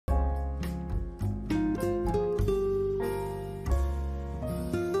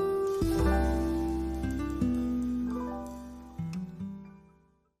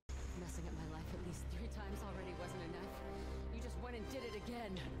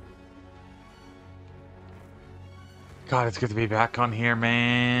God, it's good to be back on here,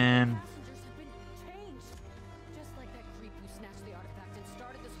 man. Passengers have been changed. Just like that creep who snatched the artifact and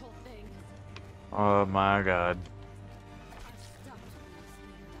started this whole thing. Oh my God. I've stopped being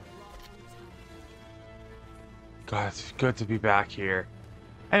scared a long time. God, it's good to be back here.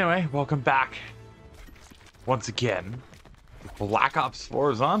 Anyway, welcome back. Once again, Black Ops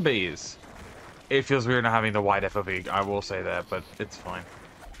 4 Zombies. It feels weird not having the wide FOV, I will say that, but it's fine.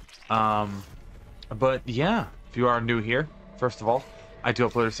 But yeah, if you are new here, first of all, I do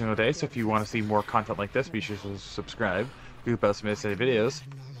upload every single day, so if you want to see more content like this, be sure to subscribe. You can post miss any videos.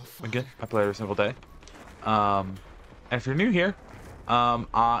 Again, I play every single day. And if you're new here,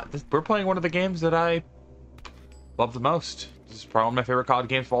 we're playing one of the games that I love the most. This is probably one of my favorite COD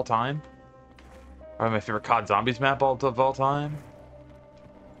games of all time. Probably my favorite COD Zombies map of all time.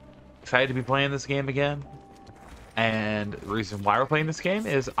 Excited to be playing this game again. And the reason why we're playing this game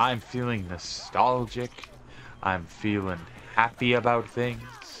is I'm feeling nostalgic. I'm feeling happy about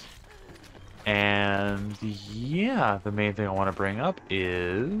things. And yeah, the main thing I want to bring up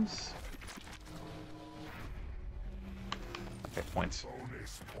is... Okay, points.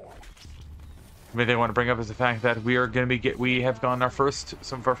 The main thing I want to bring up is the fact that we are going to be we have gotten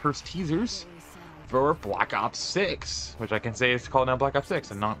some of our first teasers for Black Ops 6, which I can say is called now Black Ops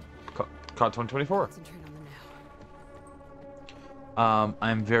 6 and not COD 2024.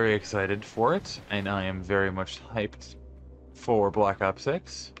 I'm very excited for it, and I am very much hyped for Black Ops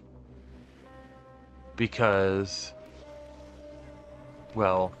 6 because,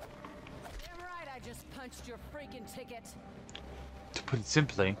 well, Damn right, I just punched your freaking ticket. to put it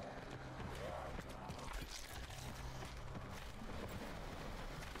simply,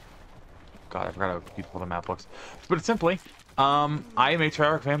 God, I forgot how beautiful the map looks. To put it simply, I am a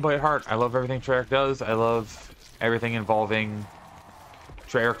Treyarch fanboy at heart. I love everything Treyarch does. I love everything involving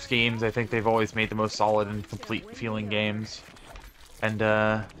Treyarch's games. I think they've always made the most solid and complete feeling games. And,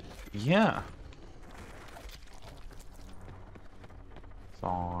 yeah. It's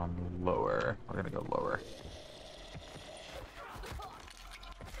on lower. We're gonna go lower.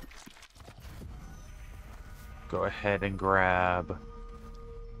 Go ahead and grab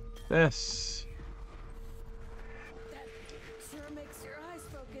this. That sure makes your eyes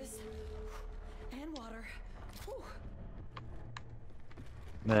focus. And water. Whew.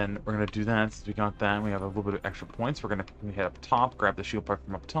 Then we're gonna do that since we got that. We have a little bit of extra points. We're gonna head up top, grab the shield part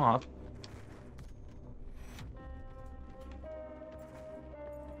from up top.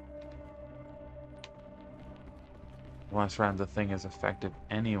 Last round, the thing is effective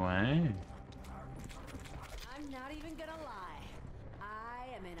anyway. I'm not even gonna lie. I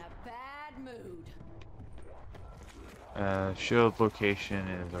am in a bad mood. Shield location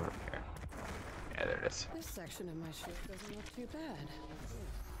is over here. Yeah, there it is. This section of my shield doesn't look too bad.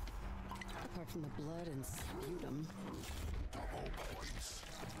 Apart from the blood and sputum.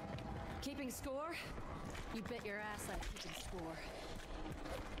 Keeping score? You bet your ass I'm keeping score.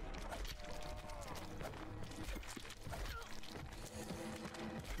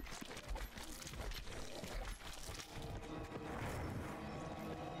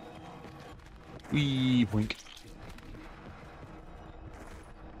 Wee boink.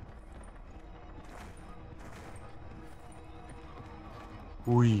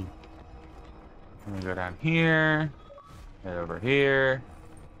 Wee. I'm gonna go down here. Head over here.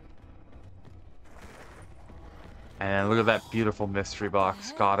 And look at that beautiful mystery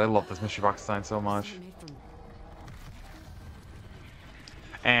box. God, I love this mystery box design so much.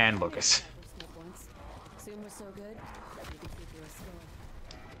 And Lucas. Soon was so good. We could keep you a score.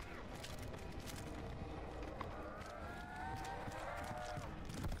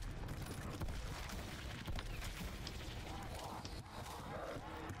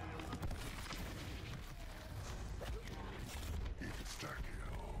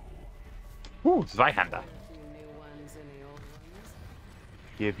 Ooh, Zweihander.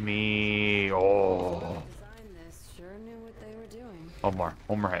 Give me... Oh. One more.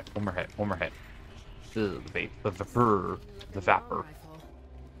 One more hit. One more hit. One more hit. Ugh, the vapor. The vapor.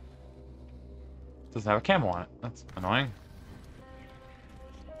 Doesn't have a camo on it. That's annoying.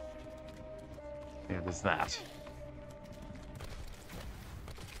 Yeah, there's that.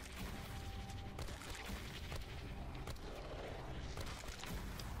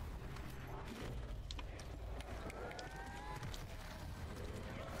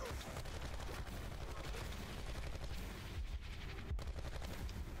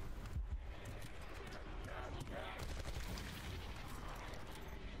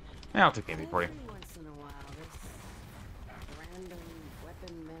 Yeah, I'll take the for you.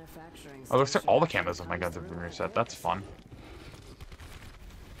 Oh, looks like all the camos on my guns have been reset. That's fun.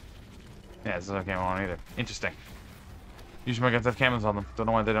 Yeah, this is no camo on either. Interesting. Usually my guns have camos on them. Don't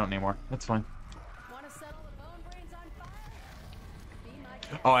know why they don't anymore. That's fine. Want to settle the bone brains on fire? Be my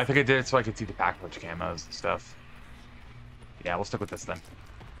guest. Oh, I think I did it so I could see the package camos and stuff. Yeah, we'll stick with this then.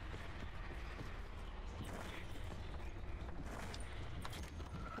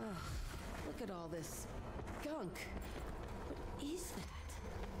 Ugh, look at all this gunk. What is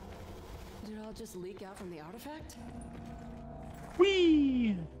that? Did it all just leak out from the artifact?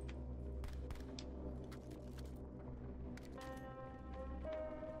 Whee!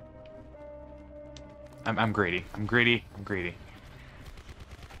 I'm greedy. I'm greedy. I'm greedy.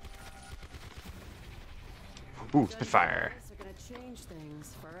 Ooh, Spitfire. Are gonna change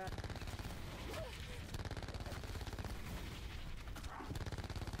things for a...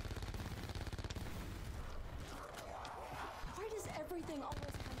 Why does everything always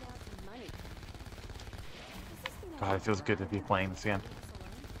come down to money? Is this thing God, it feels good to be playing this again.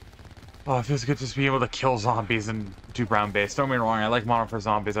 Oh, it feels good just to be able to kill zombies and do brown base. Don't get me wrong, I like Modern for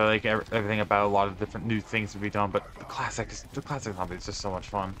Zombies. I like everything about a lot of different new things to be done, but the classic zombie is just so much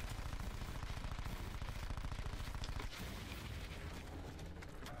fun.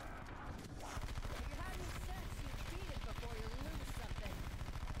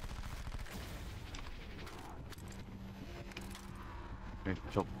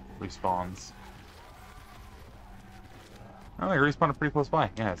 Kill respawns. I think it respawned pretty close by.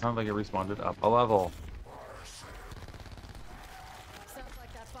 Yeah, it sounds like it respawned up a level. Sounds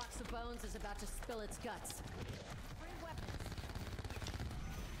like that box of bones is about to spill its guts. Bring weapons.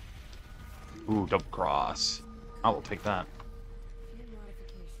 Ooh, double cross. I will take that. Few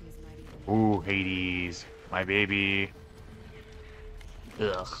modifications might even... Ooh, Hades. My baby.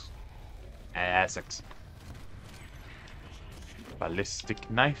 Ugh. Essex. Ballistic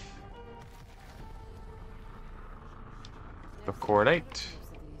knife. The cordite.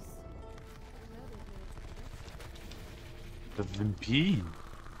 The VP.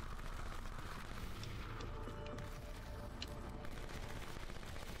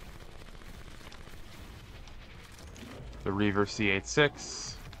 The Reaver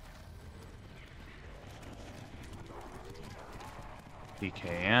C86.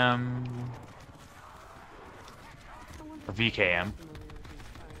 VKM. Or VKM.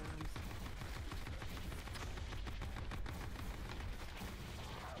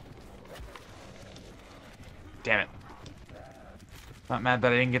 Damn it. Not mad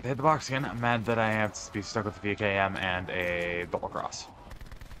that I didn't get to hit the box again. I'm mad that I have to be stuck with the VKM and a double cross.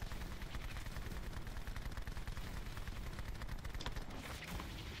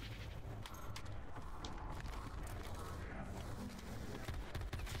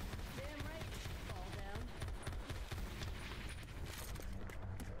 Damn right, fall down.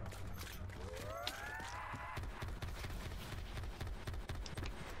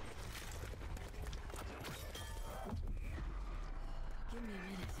 Give me a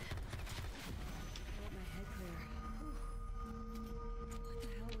minute. I want my head clear. What the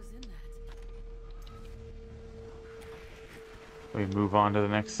hell was in that? We move on to the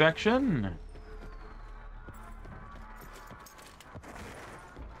next section.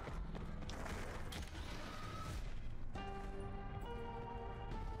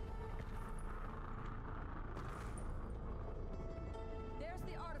 There's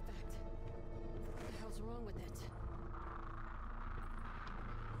the artifact. What the hell's wrong with it?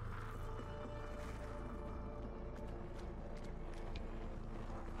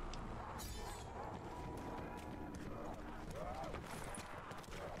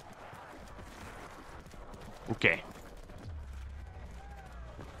 Okay.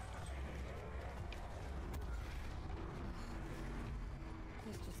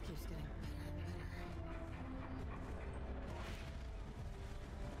 This just keeps getting better and better.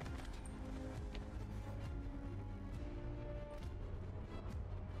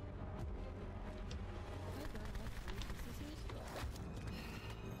 Have I got all 3 pieces yet?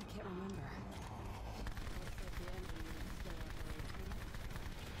 I can't remember. Looks like the engine is still operating.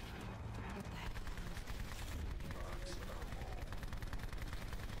 What the heck? I'm not here to waste bullets.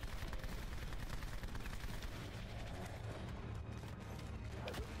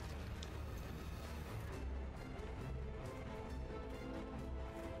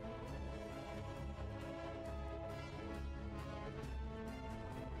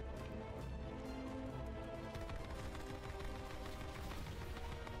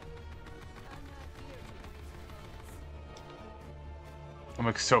 I'm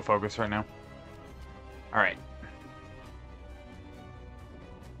like so focused right now. Alright.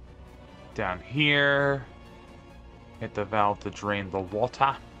 Down here. Hit the valve to drain the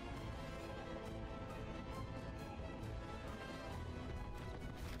water.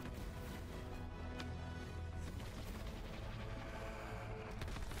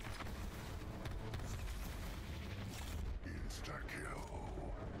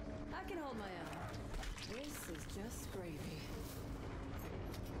 hold my own. This is just gravy.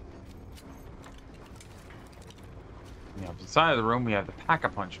 On the opposite side of the room, we have the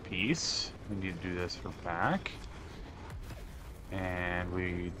pack-a-punch piece. We need to do this for back. And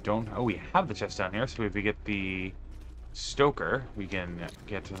we don't... Oh, we have the chest down here, so if we get the Stoker, we can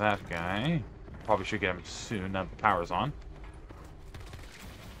get to that guy. Probably should get him soon, now the power's on.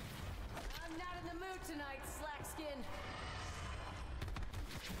 I'm not in the mood tonight, slackskin.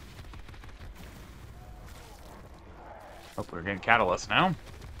 Oh, we're getting Catalyst now.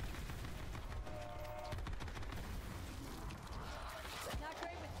 Not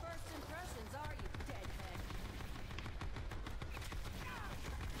great with first impressions, are you, deadhead?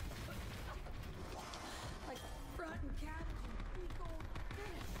 Like rotten cabbage and big old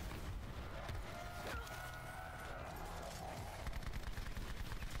fish.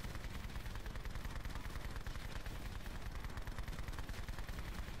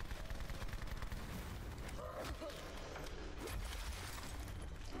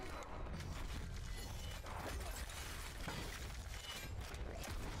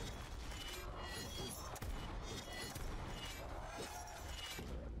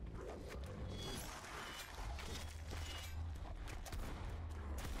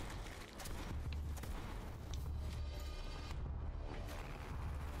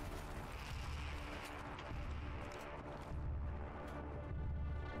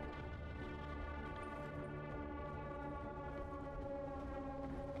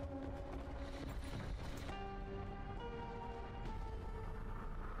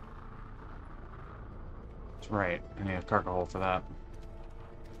 That's right. I need a cargo hole for that.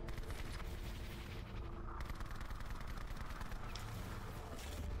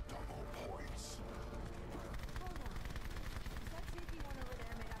 Hold on. Is that safety one over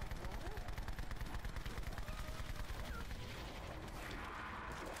there made out of water?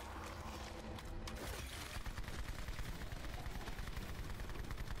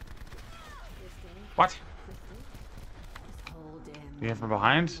 This thing, What? this whole damn You have from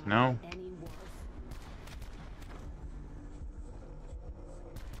behind? No. any worse.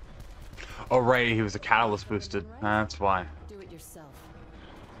 Oh, right, he was a catalyst boosted. That's why. Do it yourself.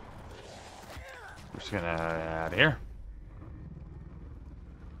 We're just gonna out of here.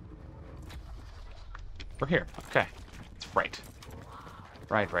 We're here. Okay. It's right.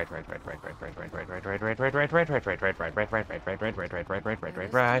 Right. By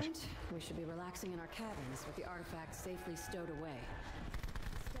this point, we should be relaxing in our cabins with the artifacts safely stowed away.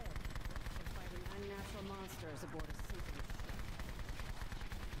 Instead, we're fighting unnatural monsters aboard a sinking ship.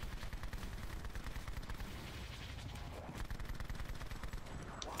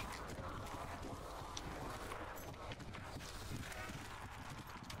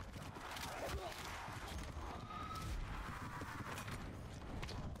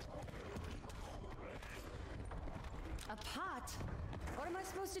 A pot? What am I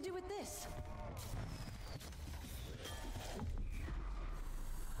supposed to do with this?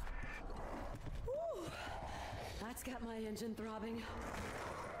 Whew. That's got my engine throbbing.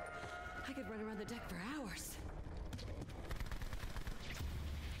 I could run around the deck for hours.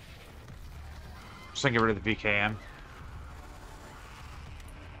 Just gonna get rid of the VKM.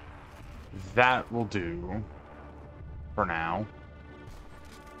 That will do. For now.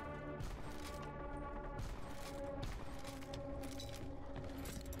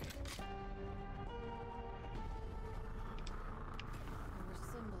 There were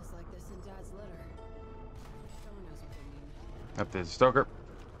symbols like this in Dad's letter. Someone knows what they mean. Up there's the Stoker.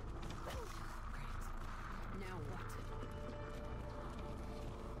 Great. Now what?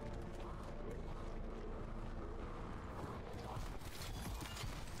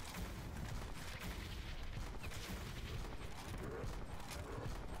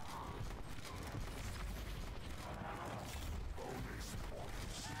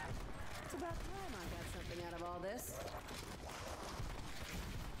 It's about time I got something out of all this.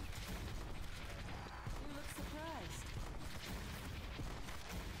 You look surprised.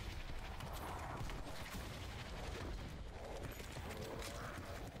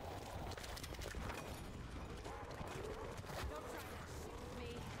 Don't try that shit with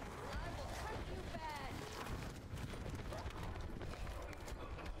me. I will cut you bad.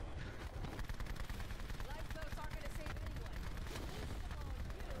 Lifeboats aren't gonna save anyone.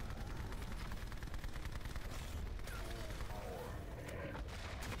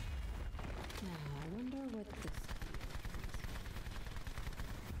 Now, I wonder what this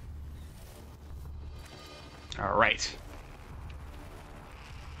Alright.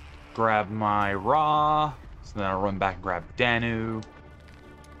 Grab my Raw. So then I'll run back and grab Danu.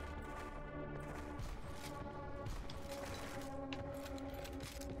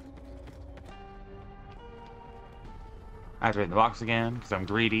 Activate the box again, because I'm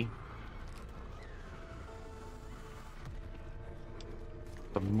greedy.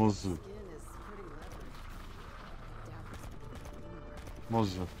 The muzzle. Skin is pretty leathery. Doubt this will be anymore.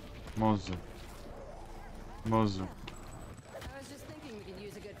 Muzzle. Muzzle. Muzzle. I was just thinking we could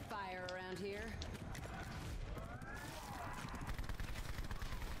use a good fire around here.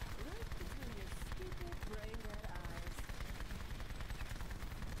 Right between your stupid brain-dead eyes.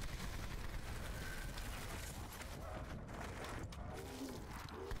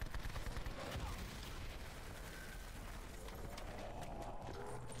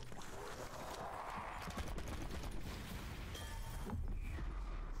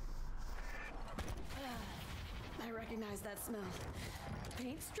 I recognize that smell.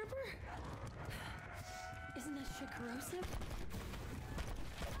 Paint stripper? Isn't that shit corrosive?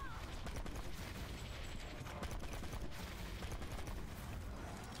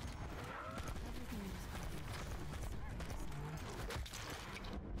 Everything is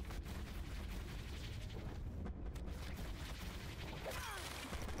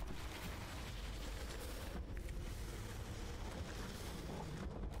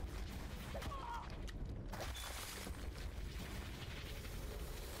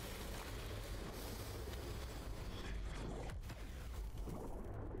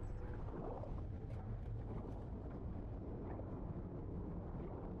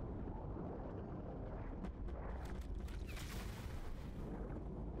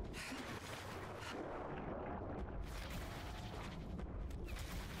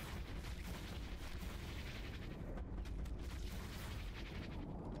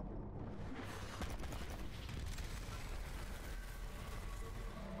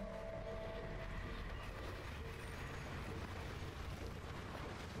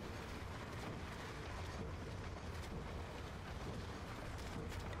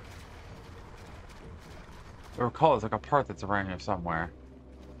I recall there's like a part that's around here somewhere.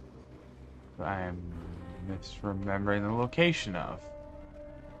 That I am misremembering the location of.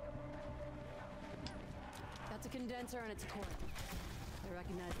 That's a condenser and it's a coil. I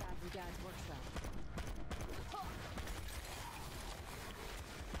recognize that from Dad's workshop. Oh,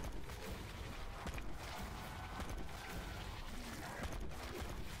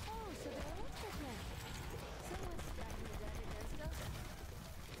 so they're electric now. Someone's stacking the deck against us.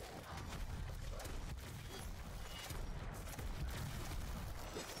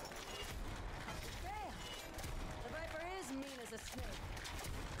 Damn! The Viper is mean as a snake.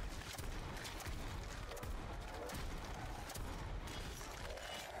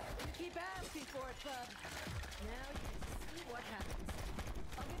 You keep asking for it, bud. Now you can see what happens.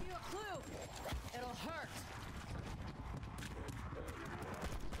 I'll give you a clue. It'll hurt.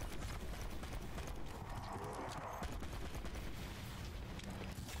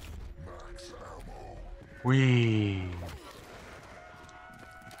 Wee.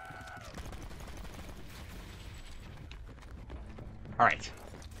 Alright.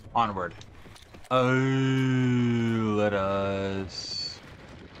 Onward. Oh, let us...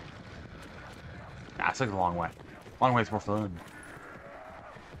 Nah, it's like a long way. Long way is more fun. In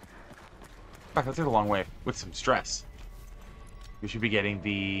fact, let's take the long way with some stress. We should be getting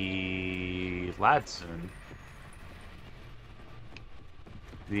the lad soon.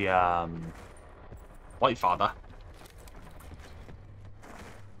 The, White Father.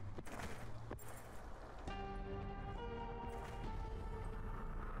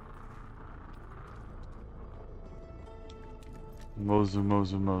 Mozu,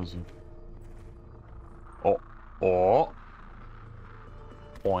 Mozu, Mozu. Oh, oh.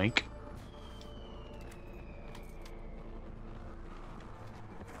 Oink.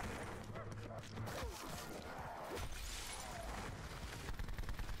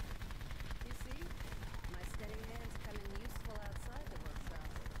 You see? My steady hands come in useful outside the workshop.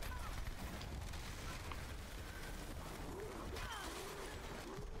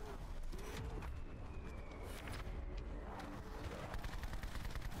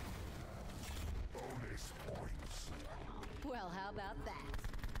 Well, how about that?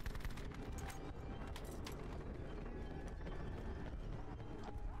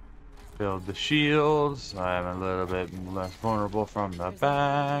 Build the shields. I'm a little bit less vulnerable from the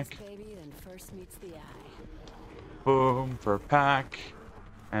back. Baby, then first meets the eye. Boom for pack.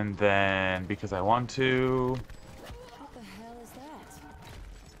 And then, because I want to... What the hell is that?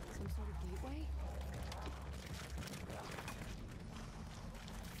 Some sort of gateway?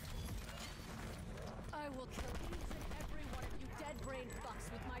 I will kill each and every one of you dead brain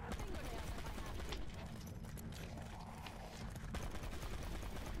fucks with my fingernails if I have to.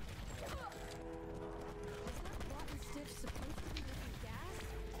 Is that rotten stitch supposed to be making gas?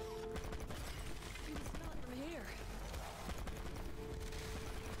 You can smell it from here.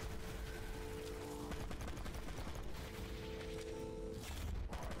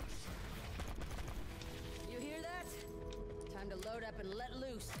 step and let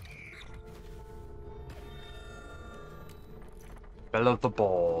loose. Bell of the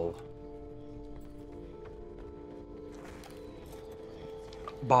ball.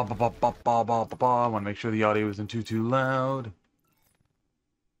 Ba ba ba ba ba ba ba ba. I want to make sure the audio isn't too loud.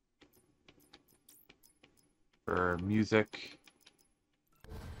 For music.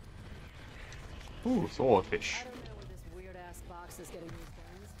 Ooh, swordfish. I don't know where this weird ass box is getting these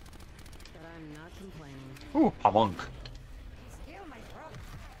guns, but I'm not complaining. Ooh, pamunk. Steal my throat.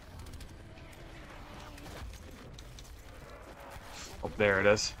 Oh, there it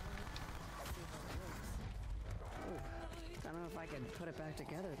is. I don't know if I can put it back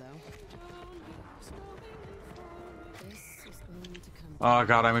together though. This is going to come. Oh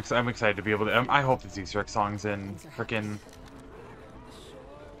god, I'm excited to be able to. I hope this Easter egg song's in frickin'.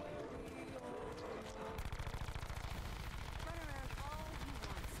 Run around all you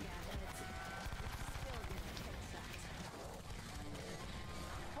want, scatheads. You're still gonna take shots.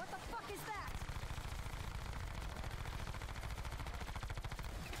 What the fuck is that?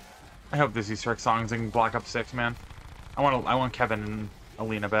 I hope this Easter egg song's in Black Ops 6, man. I want Kevin and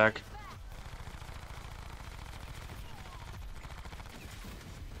Alina back.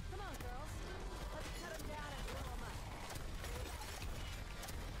 Come on, girls. Let's cut him down and blow him up.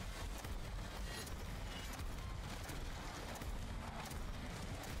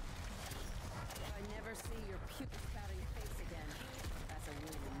 If I never see your puke-spouting face again, that's a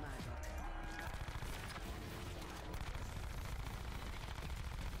win in my book.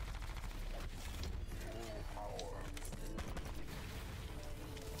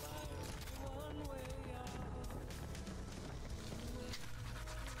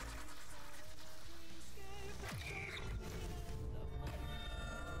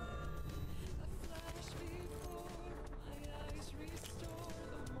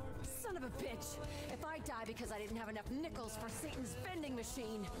 Son of a bitch! If I die because I didn't have enough nickels for Satan's vending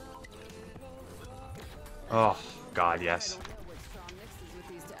machine. Oh god, yes. I don't know what strong mixes with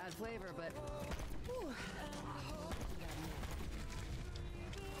these to add flavor, but whew. Didn't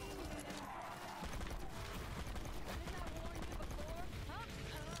I warn you before? Huh?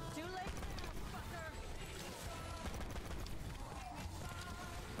 Too late now, fucker.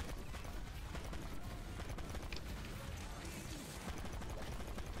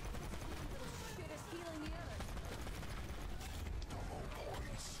 Shit is healing the others. Someone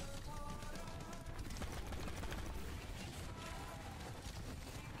has to end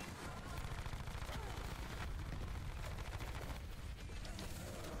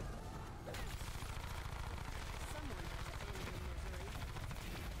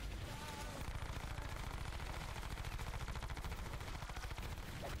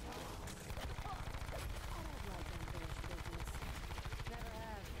your misery. I don't like unfinished business. Never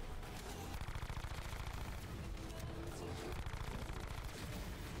have.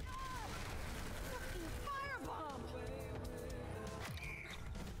 Fucking firebomb!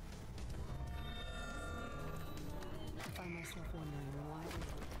 I find myself wondering why was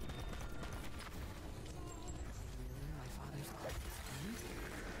really my father's closest friend?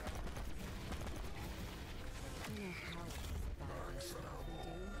 I don't know how bad this we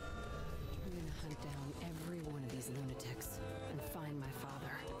do. I'm gonna hunt down every one of these lunatics and find my father.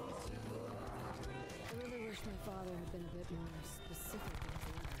 I really wish my father had been a bit more specific in his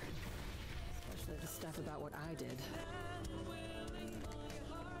letter. Especially the stuff about what I did.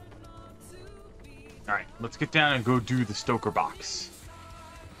 Alright, let's get down and go do the Stoker box.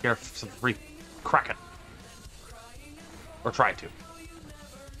 Get some free Kraken. Or try to.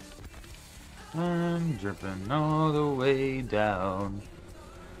 I'm dripping all the way down.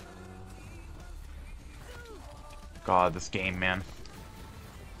 God, this game, man.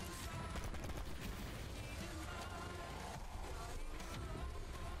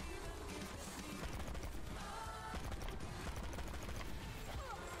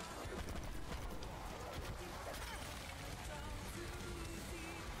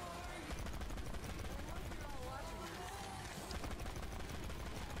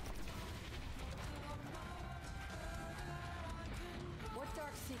 What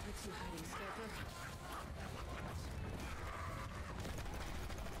dark secrets you hiding, Stoker?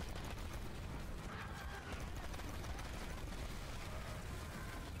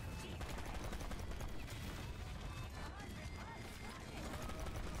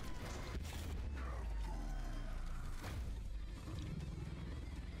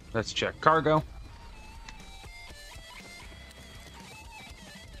 Let's check cargo.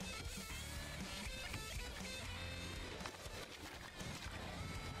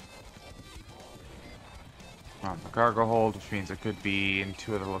 On the cargo hold, which means it could be in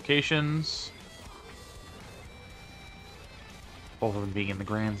 2 other locations. Both of them being in the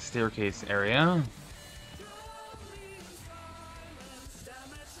grand staircase area.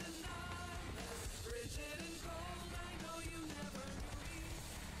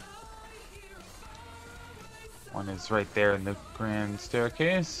 One is right there in the grand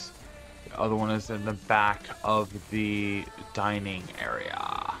staircase. The other one is in the back of the dining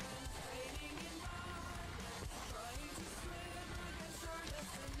area.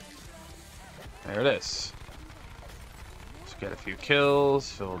 There it is. Let's get a few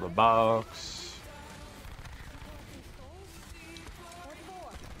kills, fill the box.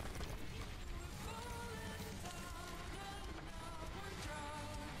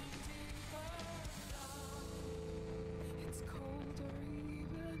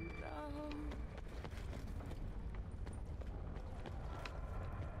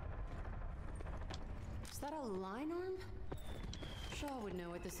 Is that a line arm? Shaw would know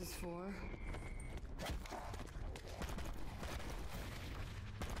what this is for.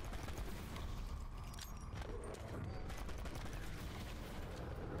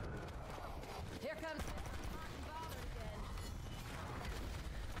 Here comes father again.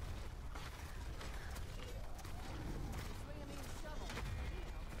 Swinging me a shovel.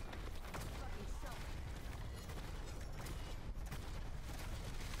 Fucking shovel.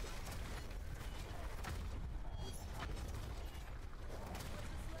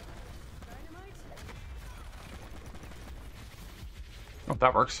 Oh,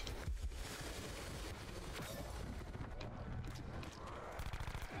 that works.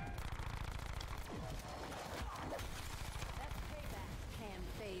 That's payback, ham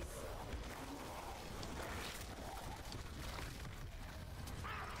face.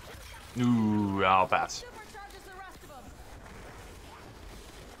 Ooh, I'll pass. Supercharges the rest of them.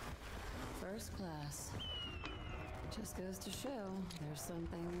 First class. Just goes to show there's some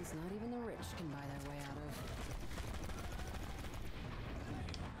things not even the rich can buy their way out of.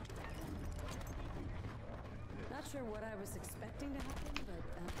 Not sure what I was expecting to happen, but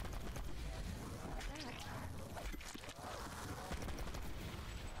that.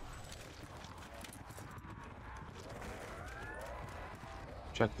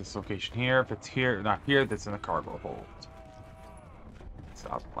 Check this location here. If it's here, not here, that's in the cargo hold.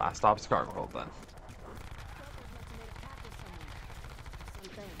 Stop. Last stop's cargo hold then.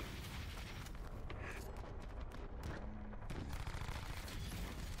 Something.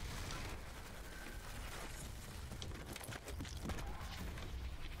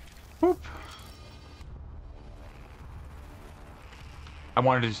 Whoop. I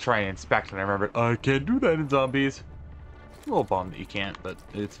wanted to just try and inspect, and I remembered, I can't do that in zombies. A little bummed that you can't, but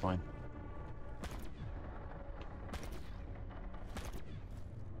it's fine.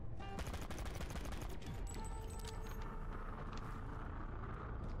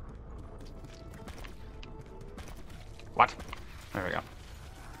 What? There we go.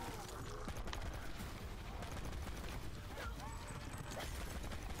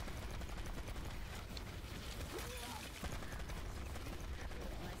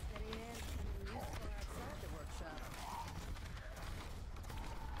 My steady hand can be useful outside the workshop.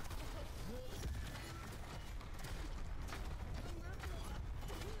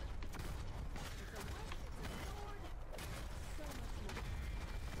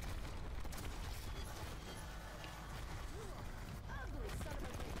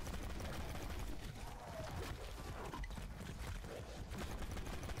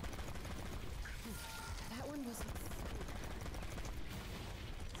 That one was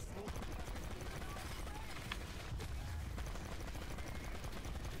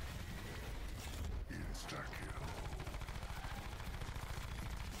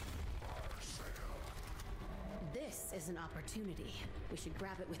This is an opportunity. We should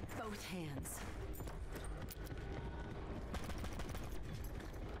grab it with both hands.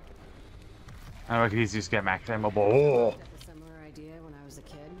 I could easily just get max ammo. Oh. Had a similar idea when I was a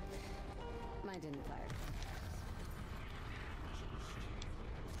kid. Mine didn't fire.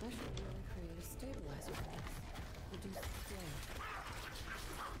 I should really create a stabilizer for this. Reduce the flare.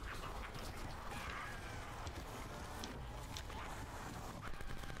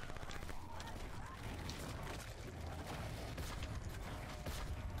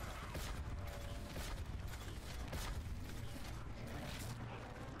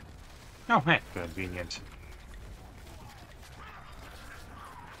 Oh, hey, convenient.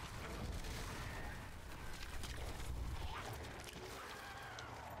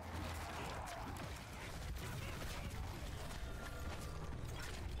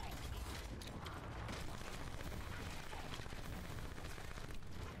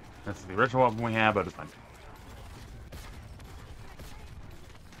 That's the original weapon we have, but it's fine. Oh,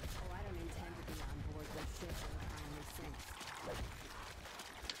 I don't intend to be on board this ship when it finally sinks.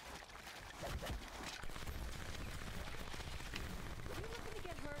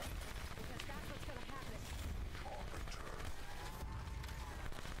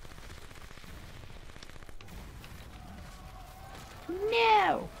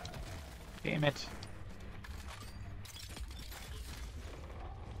 Damn it.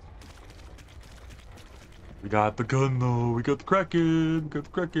 We got the gun though. We got the Kraken. We got the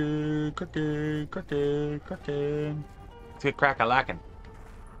Kraken. Kraken. Kraken. Kraken. Let's get crack-a-lackin'.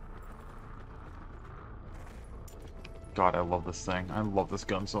 God, I love this thing. I love this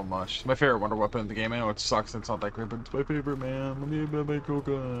gun so much. It's my favorite wonder weapon in the game. I know it sucks and it's not that great, but it's my favorite, man. Let me have my cool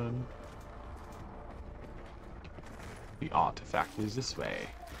gun. The artifact is this way.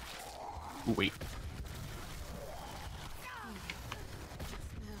 Ooh, wait.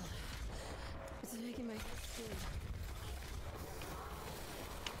 It's making my skin.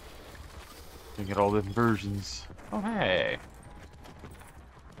 You can get all the versions. Oh, hey.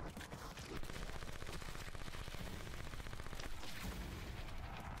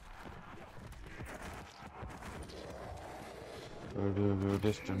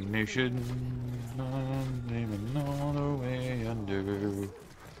 Destination, I'm aiming all the way under.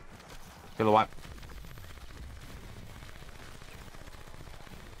 Kilowatt.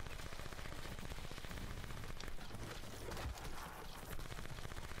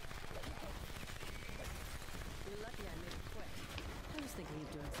 You're lucky I made it quick. I was thinking of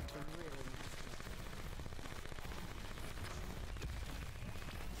doing something really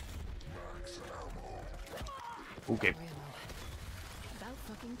nasty. Okay. About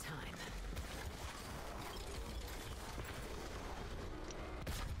fucking time.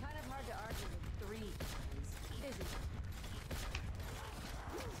 Kind of hard to argue with 3 friends, isn't it?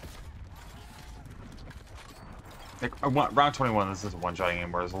 Like, I want round 21. This is a one-shot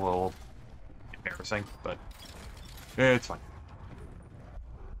game where it's a little embarrassing, but yeah, it's fine.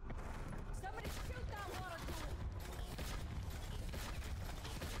 Somebody shoot that water tool.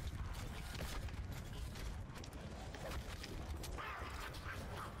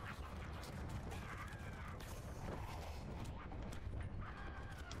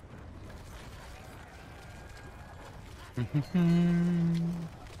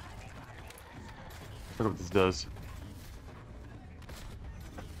 Look what this does.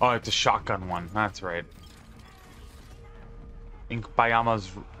 Oh, it's a shotgun one. That's right. Ink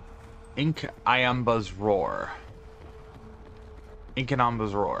Iamba's Roar.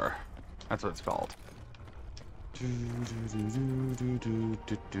 Inkanamba's Roar. That's what it's called. I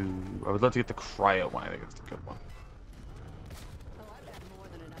would love to get the cryo one. I think it's the good one. Oh, I've got more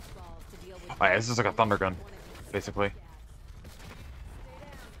than enough balls to deal with. Oh yeah, this is like a thunder gun, basically. Stay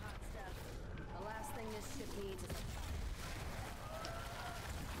down, hot stuff. The last thing this ship needs is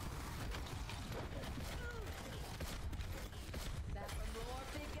that from Roar,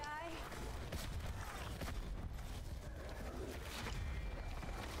 big guy?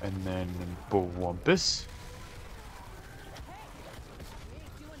 And then Bo4. We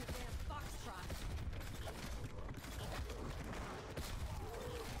ain't doing the damn foxtrot.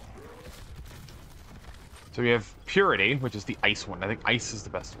 So we have Purity, which is the ice one. I think ice is the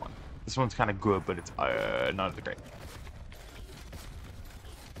best one. This one's kind of good, but it's not as great.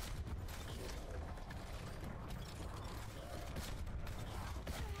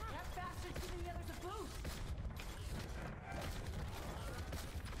 That bastard's giving the others a boost.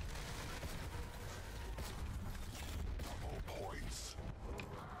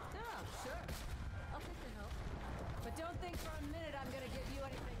 Oh, sure. I'll take the help. But don't think for a minute I'm gonna give you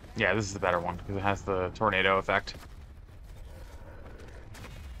anything. Yeah, this is the better one because it has the tornado effect.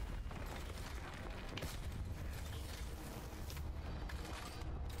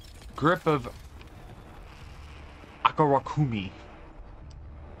 Grip of Akarakumi.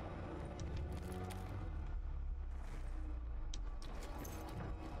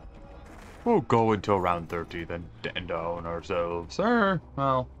 We'll go until round 30, then down ourselves. Sir,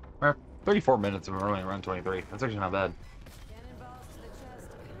 well, we're 34 minutes and we're only around 23. That's actually not bad. Cannonballs to the chest.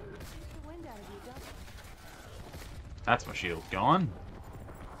 Kind of takes the wind out of you, doesn't it? That's my shield gone.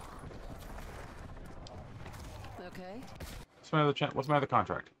 Okay. What's my other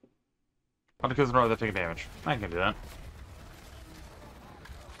contract? Because in order to take damage. I can do that.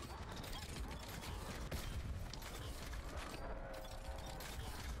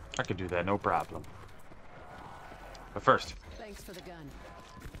 I could do that, no problem. But first. Thanks for the gun.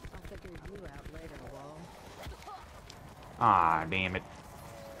 I'll figure you out later, Wall. Ah, damn it.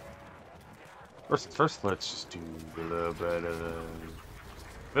 First, let's just do a little bit of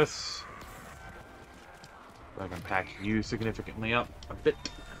this. I can pack you significantly up a bit.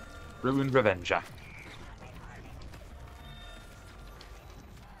 Ruined Revenger.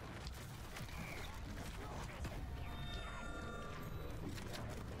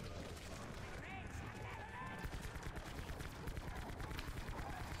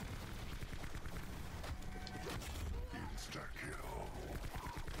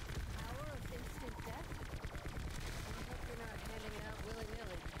 Power of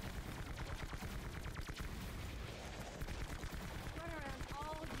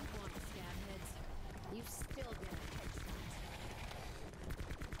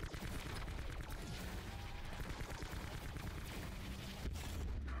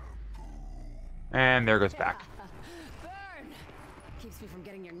And there goes back. Burn! Keeps me from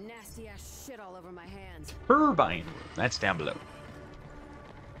getting your nasty ass shit all over my hands. Turbine. That's down below.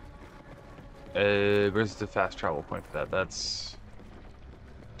 Where's the fast travel point for that? That's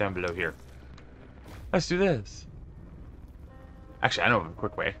down below here. Let's do this. Actually, I know of a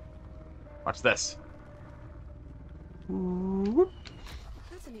quick way. Watch this. Whoop.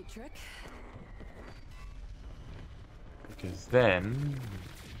 That's a neat trick. Because then...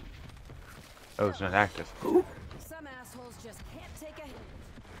 Oh, it's not active. Some assholes just can't take a hit.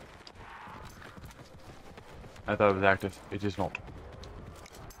 I thought it was active. It just won't.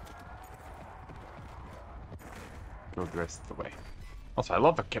 Go the rest of the way. Also, I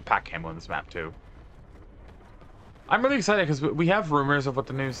love the pack camo in this map, too. I'm really excited because we have rumors of what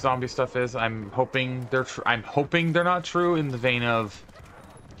the new zombie stuff is. I'm hoping they're not true in the vein of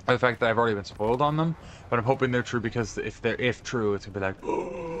the fact that I've already been spoiled on them. But I'm hoping they're true because if true, it's gonna be like,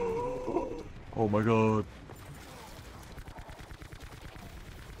 oh my god.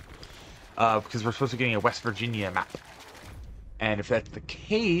 Because we're supposed to be getting a West Virginia map, and if that's the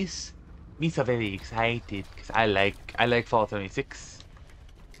case, me so very excited because I like Fallout 76.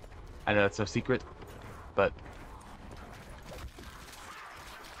 I know that's no secret, but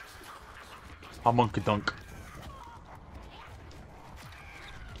Homunkadunk.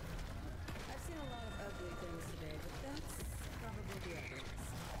 I've seen a lot of ugly things today, but that's probably the evidence.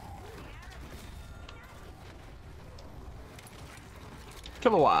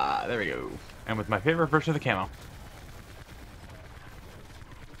 Kilowatt, there we go. And with my favorite version of the camo.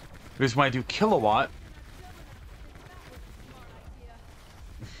 The reason why I do kilowatt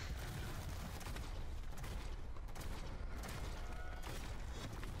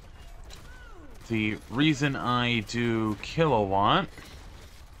the reason I do kilowatt.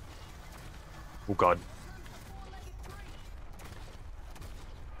 Oh god.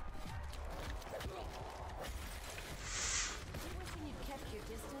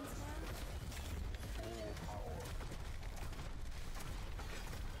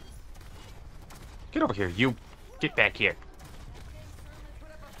 Get over here, you. Get back here.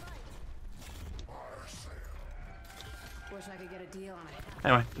 Wish I could get a deal on it.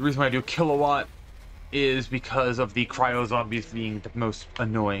 Anyway, the reason why I do kilowatt is because of the cryo zombies being the most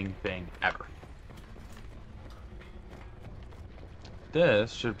annoying thing ever.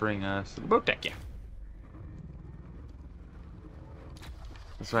 This should bring us to the boat deck, yeah.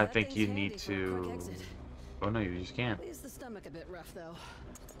 That's why I think you need to... Oh no, you just can't. Leaves the stomach a bit rough though.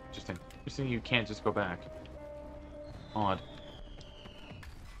 Interesting you can't just go back. Odd.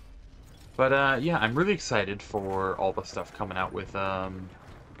 But yeah, I'm really excited for all the stuff coming out with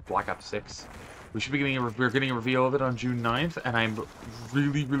Black Ops 6. We should be getting we're getting a reveal of it on June 9th, and I'm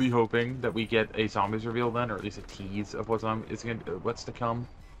really, really hoping that we get a zombies reveal then, or at least a tease of what's to come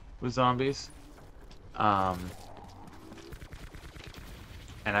with zombies. And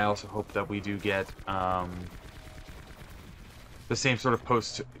I also hope that we do get the same sort of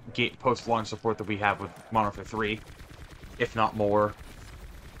post-launch support that we have with Modern Warfare 3, if not more.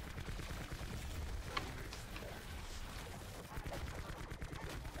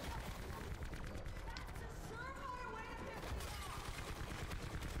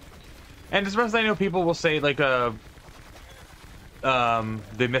 And as much as I know people will say, like, they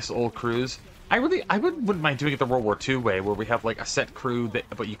miss old crews, wouldn't mind doing it the World War II way, where we have, like, a set crew,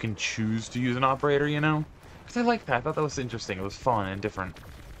 but you can choose to use an operator, you know? Because I like that. I thought that was interesting. It was fun and different.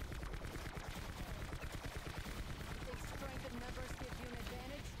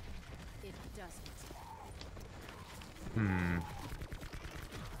 Hmm.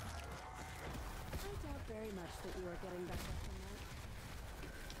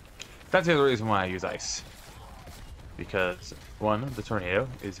 That's the other reason why I use ice. Because, one, the tornado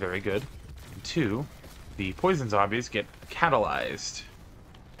is very good. And two, the poison zombies get catalyzed.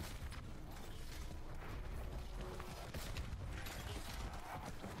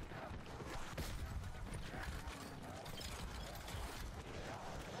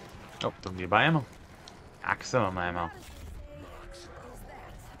 Oh, don't need to buy ammo. Maximum ammo.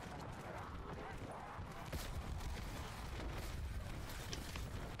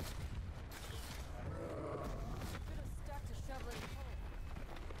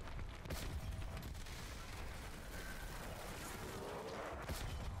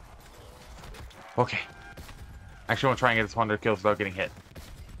 Okay. Actually, I want to try and get this 100 kills without getting hit.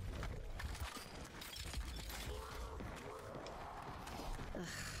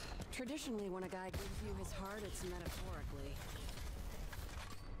 Traditionally, when a guy gives you his heart, it's metaphorically.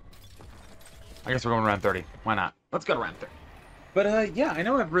 I guess we're going around 30. Why not? Let's go around 30. But, yeah, I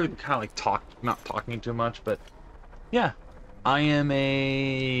know I've really kind of, like, not talking too much, but, yeah. I am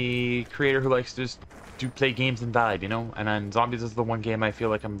a creator who likes to just play games and vibe, you know? And then Zombies is the one game I feel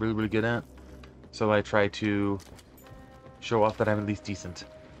like I'm really, really good at. So I try to show off that I'm at least decent.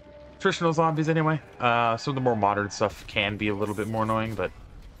 Traditional zombies, anyway. Some of the more modern stuff can be a little bit more annoying, but...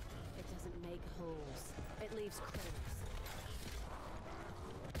 It doesn't make holes. It leaves critters.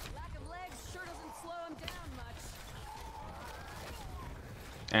 Lack of legs sure doesn't slow him down much.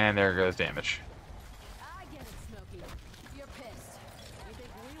 And there goes damage. I get it, Smokey. You're pissed. You think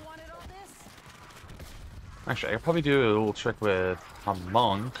we wanted all this? Actually, I could probably do a little trick with a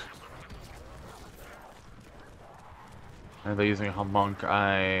monk. And by using a monk,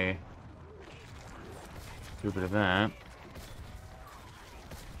 I do a bit of that.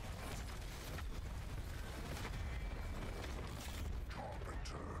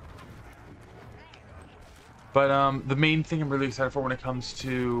 But the main thing I'm really excited for when it comes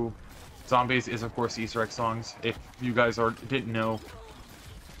to zombies is, of course, Easter egg songs. If you guys didn't know,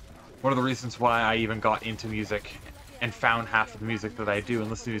 one of the reasons why I even got into music and found half of the music that I do and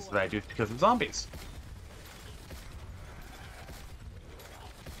listen to music that I do is because of zombies.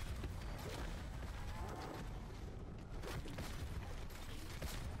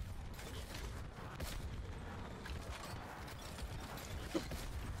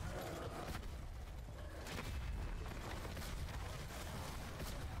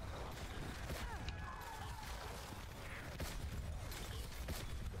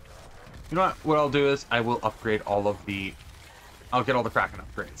 You know what I'll do is I will upgrade all of the... I'll get all the Kraken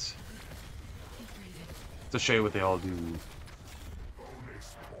upgrades. To show you what they all do.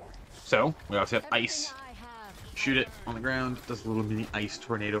 So, we also have ice. Shoot it on the ground. Does a little mini ice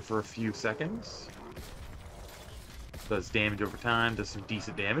tornado for a few seconds. Does damage over time. Does some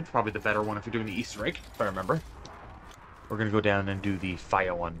decent damage. Probably the better one if you're doing the Easter egg, if I remember. We're going to go down and do the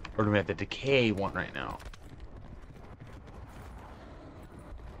fire one. Or do we have the decay one right now?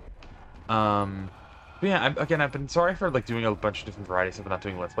 But yeah, again, I've been sorry for like doing a bunch of different varieties of not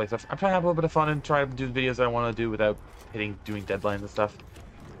doing Let's Play stuff. I'm trying to have a little bit of fun and try to do the videos I want to do without doing deadlines and stuff.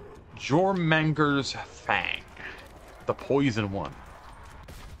 Jormanger's Fang. The poison one.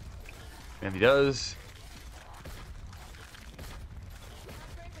 And he does.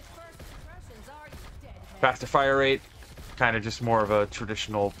 Faster fire rate. Kind of just more of a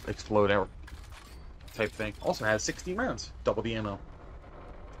traditional explode arrow type thing. Also has 16 rounds. Double the ammo.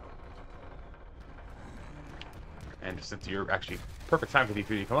 And since you're actually perfect time for the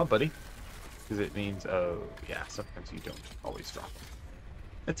 3 to come up, buddy. Because it means, oh, yeah, sometimes you don't always drop them.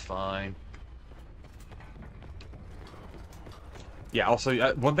 It's fine. Yeah,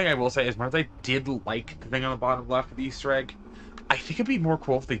 also, one thing I will say is, remember I did like the thing on the bottom left of the Easter egg? I think it'd be more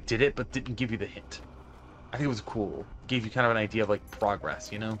cool if they did it, but didn't give you the hint. I think it was cool. Gave you kind of an idea of, like,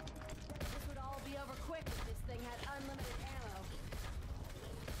 progress, you know? This would all be over quick if this thing had unlimited ammo.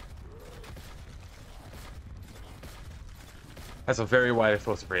 Has a very wide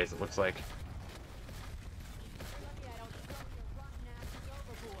explosive range, it looks like.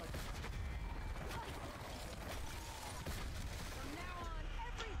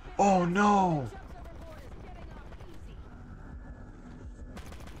 Oh no!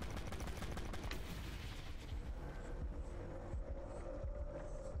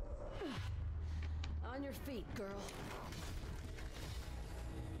 On your feet, girl.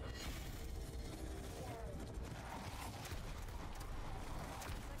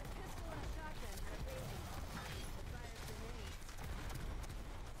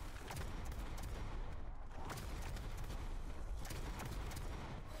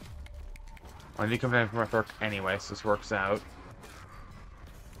 I need to come down from my perk anyway, so this works out.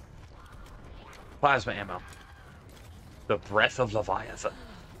 Plasma ammo. The Breath of Leviathan.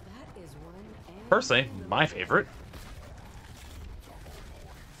 That is one. Personally, my favorite.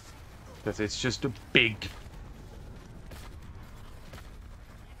 Because it's just a big...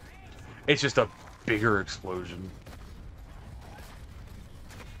 It's just a bigger explosion.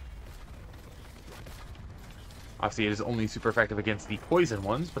 Obviously, it is only super effective against the poison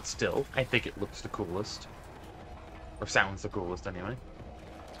ones, but still, I think it looks the coolest. Or sounds the coolest, anyway.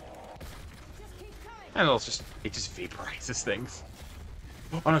 And it just vaporizes things.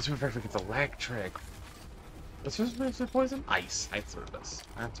 Oh no, it's super effective against electric. What's this poison? Ice. That's what it does.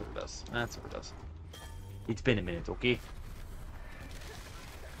 That's what it does. That's what it does. It's been a minute, okay?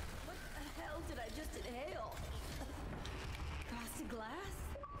 What the hell did I just inhale? Frosted glass?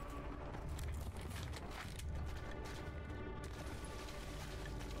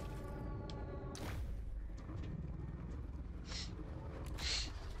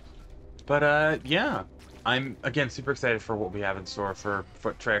 But, yeah. I'm, again, super excited for what we have in store, for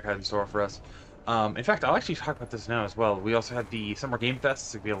what Treyarch has in store for us. In fact, I'll actually talk about this now as well. We also had the Summer Game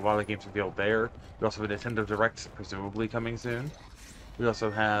Fest, so we have a lot of games revealed there. We also have a Nintendo Direct, presumably coming soon. We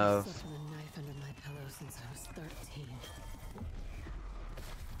also have... Slept with a knife under my pillow since I was 13.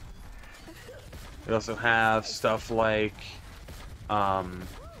 We also have stuff like...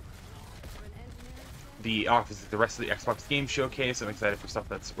 the rest of the Xbox Game Showcase. I'm excited for stuff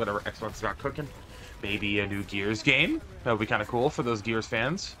that's whatever Xbox got cooking. Maybe a new Gears game. That would be kind of cool for those Gears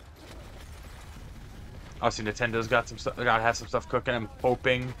fans. Obviously, Nintendo's got some stuff. Gotta have some stuff cooking. I'm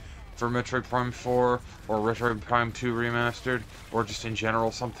hoping for Metroid Prime 4 or Metroid Prime 2 remastered, or just in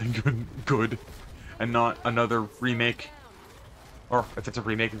general something good, and not another remake. Or if it's a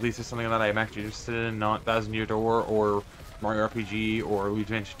remake, at least it's something that I'm actually interested in, not Thousand Year Door or Mario RPG or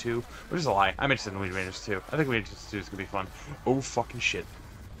Luigi Mansion 2, which is a lie. I'm interested in Luigi Mansion 2. I think Luigi Mansion 2 is gonna be fun. Oh fucking shit.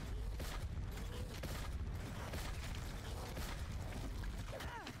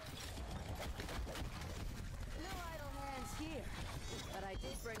 No idle hands here, but I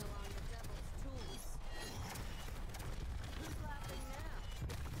did bring along the devil's tools. Who's laughing now?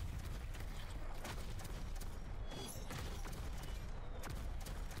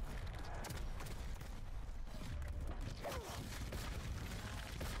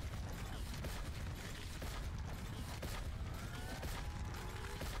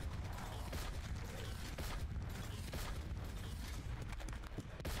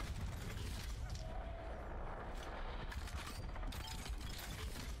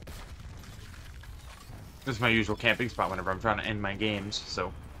 This is my usual camping spot whenever I'm trying to end my games, so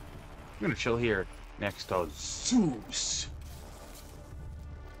I'm gonna chill here next to Zeus.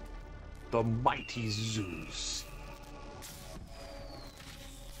 The mighty Zeus.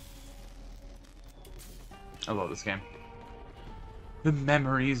 I love this game. The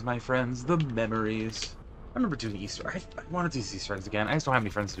memories, my friends, the memories. I remember doing Easter eggs. I want to do these Easter eggs again. I just don't have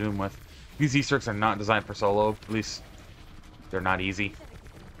any friends to do them with. These Easter eggs are not designed for solo. At least, they're not easy.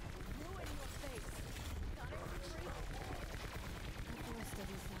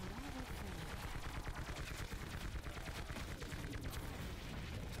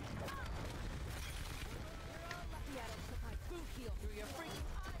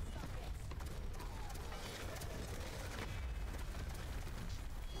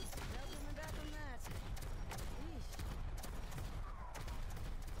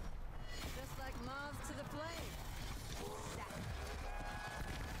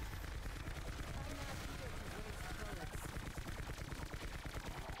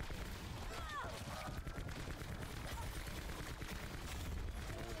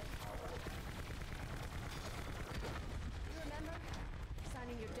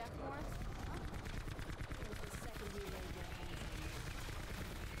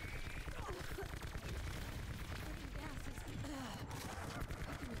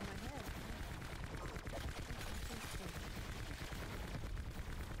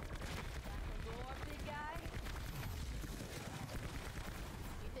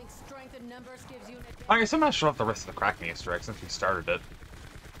 Numbers gives you an advantage. I guess I'm not sure off the rest of the Kraken Easter egg since we started it.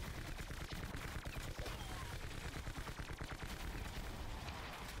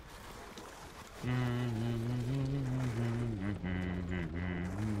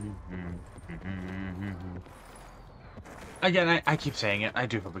 Again, I keep saying it. I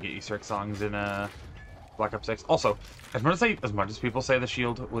do hope we get Easter egg songs in Black Ops 6. Also, as much as people say the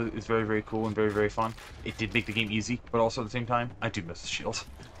shield is very, very cool and very, very fun, it did make the game easy. But also at the same time, I do miss the shield.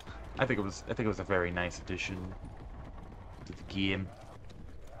 I think it was a very nice addition to the game.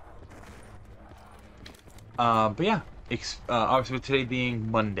 But yeah, obviously with today being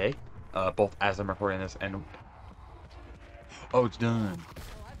Monday, both as I'm recording this and it's done.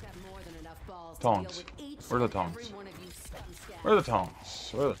 I've got more than enough balls to Tongs. deal with each Where are the and every tongs? one of you scum Where are the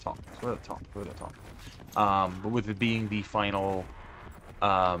tongs? Where are the tongs? Where are the tongs? Where are the tongs? But with it being the final,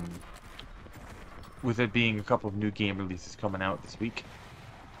 with it being a couple of new game releases coming out this week,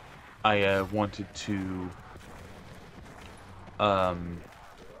 I wanted to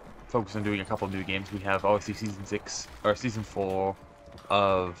focus on doing a couple of new games. We have obviously Season 4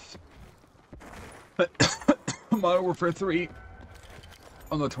 of Modern Warfare 3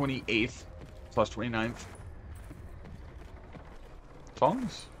 on the 28th/29th.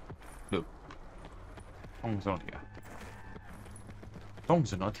 Songs? No. Songs are not here.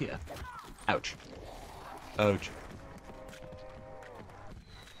 Songs are not here. Ouch. Ouch.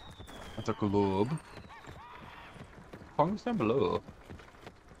 That's a globe. Songs down below.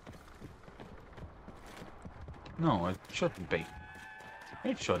 No, it shouldn't be.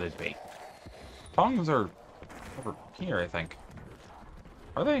 It shouldn't be. Tongs are over here, I think.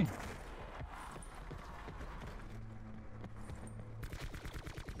 Are they?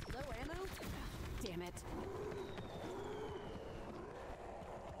 Low ammo?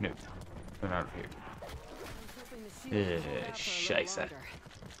 No. They're not over here. Scheisse.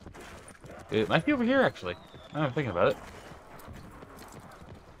 It might be over here, actually. Now I'm thinking about it.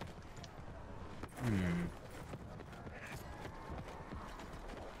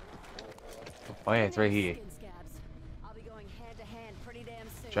 Oh yeah, it's right here.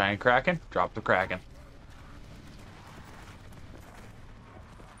 Giant Kraken? Drop the Kraken.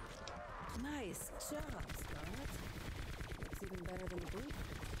 Nice job, Scarlet. Looks even better than the blue.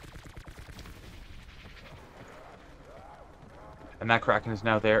 And that Kraken is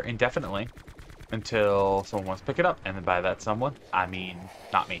now there indefinitely until someone wants to pick it up. And then by that someone, I mean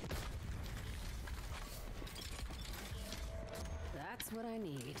not me. That's what I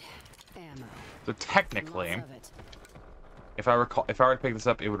need. Ammo. So technically, Lots of it. if I were to pick this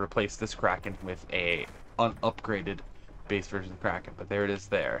up, it would replace this Kraken with a unupgraded base version of the Kraken. But there it is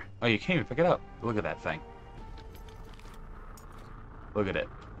there. Oh, you can't even pick it up. Look at that thing. Look at it.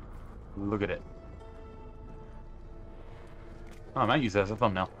 Look at it. Oh, I might use that as a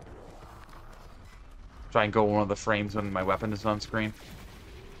thumbnail. Try and go one of the frames when my weapon is on screen.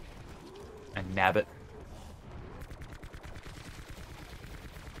 And nab it.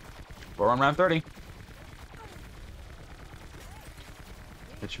 We're on round 30.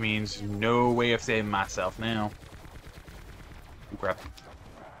 Which means no way of saving myself now. Ooh, crap.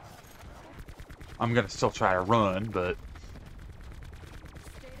 I'm gonna still try to run, but...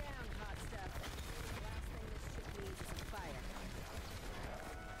 Stay down, hot stuff. The last thing this ship needs is a fire. You're only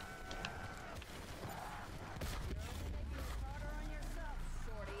making it harder on yourself,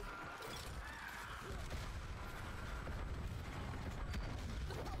 shorty.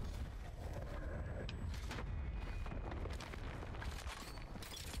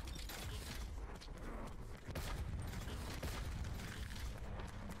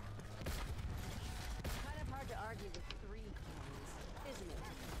 Kind of hard to argue with 3 coins, isn't it?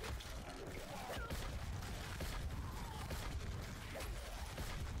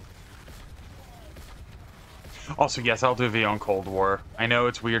 Also, yes, I'll do a video on Cold War. I know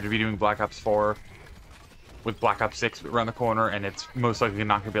it's weird to be doing Black Ops 4 with Black Ops 6 around the corner, and it's most likely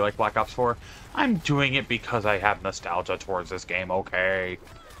not going to be like Black Ops 4. I'm doing it because I have nostalgia towards this game, okay?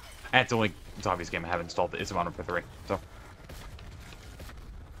 And it's the only zombies game I have installed that isn't Modern Warfare 3, so...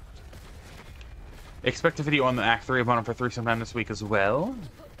 Expect a video on the Act 3 of Modern Warfare 3 sometime this week as well.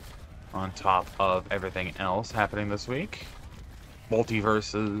 On top of everything else happening this week.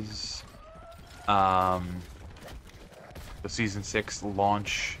 Multiverses. The Season 6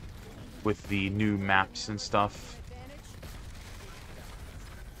 launch with the new maps and stuff.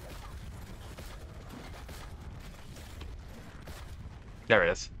 There it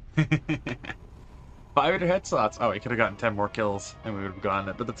is. 500 headshots. Oh, we could have gotten 10 more kills and we would have gotten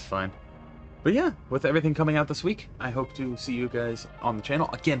it, but that's fine. But yeah, with everything coming out this week, I hope to see you guys on the channel.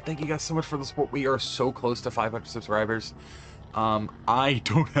 Again, thank you guys so much for the support. We are so close to 500 subscribers. I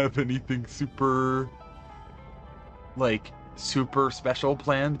don't have anything super special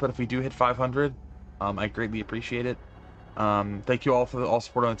planned, but if we do hit 500, I greatly appreciate it. Thank you all for all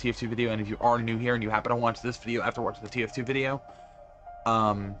support on the TF2 video, and if you are new here and you happen to watch this video after watching the TF2 video,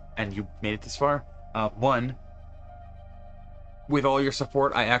 and you made it this far, with all your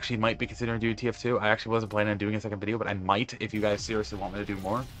support, I actually might be considering doing TF2. I actually wasn't planning on doing a second video, but I might if you guys seriously want me to do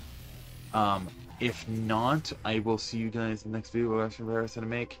more. If not, I will see you guys in the next video I'm going to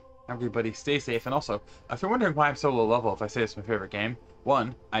make. Everybody stay safe, and also, if you're wondering why I'm so low level, if I say it's my favorite game,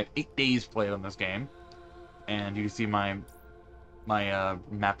 one, I have 8 days played on this game, and you can see my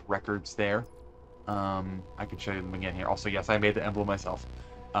map records there. I can show you them again here. Also, yes, I made the emblem myself.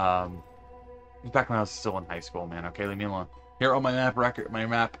 Back when I was still in high school, man. Okay, leave me alone. Here are my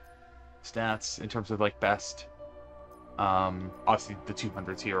map stats in terms of like best. Obviously the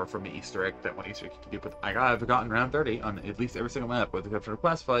 200s here are from the Easter egg, that one Easter egg you can do, but I've gotten round 30 on at least every single map with the exception of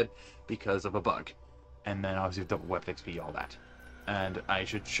Classified because of a bug. And then obviously double weapon XP, all that. And I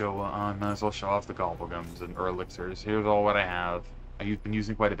should show might as well show off the gobblegums and elixirs. Here's all what I have. I've been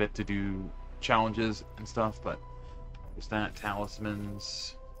using quite a bit to do challenges and stuff, but there's that,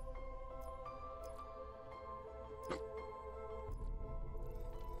 talismans.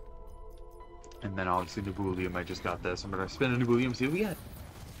 And then obviously Nebulium, I just got this. I'm gonna spin a Nebulium, see what we get.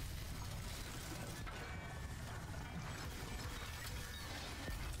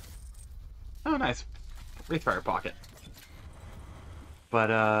 Oh, nice. Wraithfire pocket.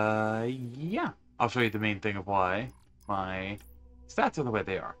 But, yeah. I'll show you the main thing of why my stats are the way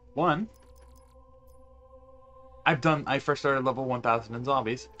they are. One, I first started level 1000 in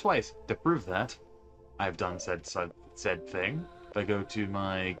zombies twice. To prove that, I've done said thing. If I go to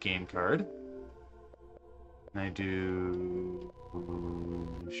my game card, and I do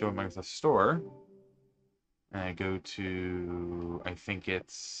show Microsoft Store, and I go to, I think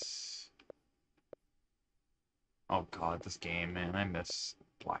it's, oh god, this game, man, I miss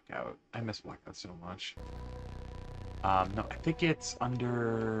Blackout. I miss Blackout so much. No, I think it's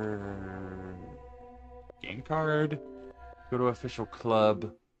under game card. Go to official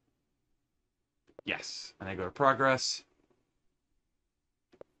club. Yes, and I go to progress.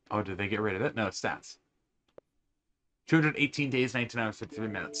 Oh, did they get rid of it? No, it's stats. 218 days, 19 hours, 53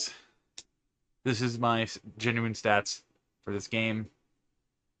 minutes. This is my genuine stats for this game.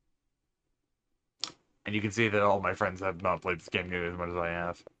 And you can see that all my friends have not played this game nearly as much as I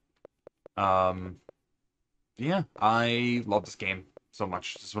have. Yeah, I love this game so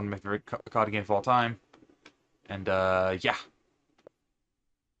much. This is one of my favorite COD games of all time. And, yeah.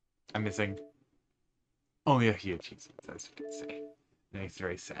 I'm missing only a few achievements, as you can see. And it's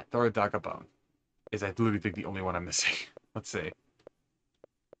very sad. Throw a dog a bone. Is I literally think the only one I'm missing. Let's see.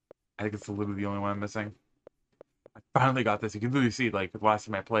 I think it's literally the only one I'm missing. I finally got this. You can literally see, like, the last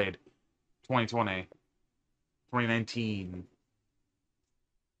time I played. 2020. 2019.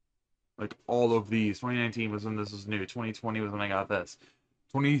 Like, all of these. 2019 was when this was new. 2020 was when I got this.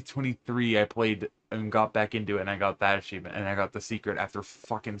 2023, I played and got back into it, and I got that achievement, and I got the secret after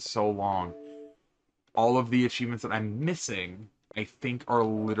fucking so long. All of the achievements that I'm missing, I think, are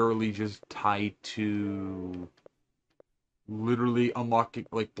literally just tied to literally unlocking,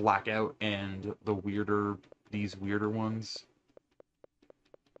 like, Blackout and these weirder ones.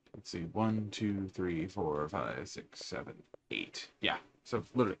 Let's see, 1, 2, 3, 4, 5, 6, 7, 8. Yeah, so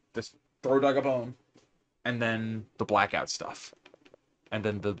literally, just throw dog a bone, and then the Blackout stuff. And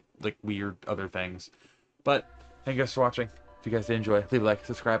then the, like, weird other things. But, thank you guys for watching. If you guys did enjoy, leave a like,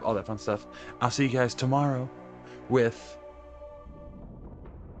 subscribe, all that fun stuff. I'll see you guys tomorrow with...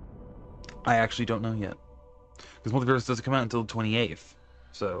 I actually don't know yet. Because Multiverse doesn't come out until the 28th.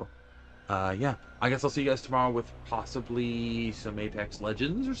 So, yeah. I guess I'll see you guys tomorrow with possibly some Apex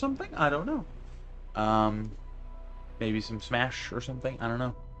Legends or something? I don't know. Maybe some Smash or something? I don't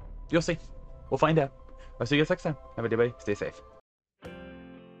know. You'll see. We'll find out. I'll see you guys next time. Have a good day, buddy. Stay safe.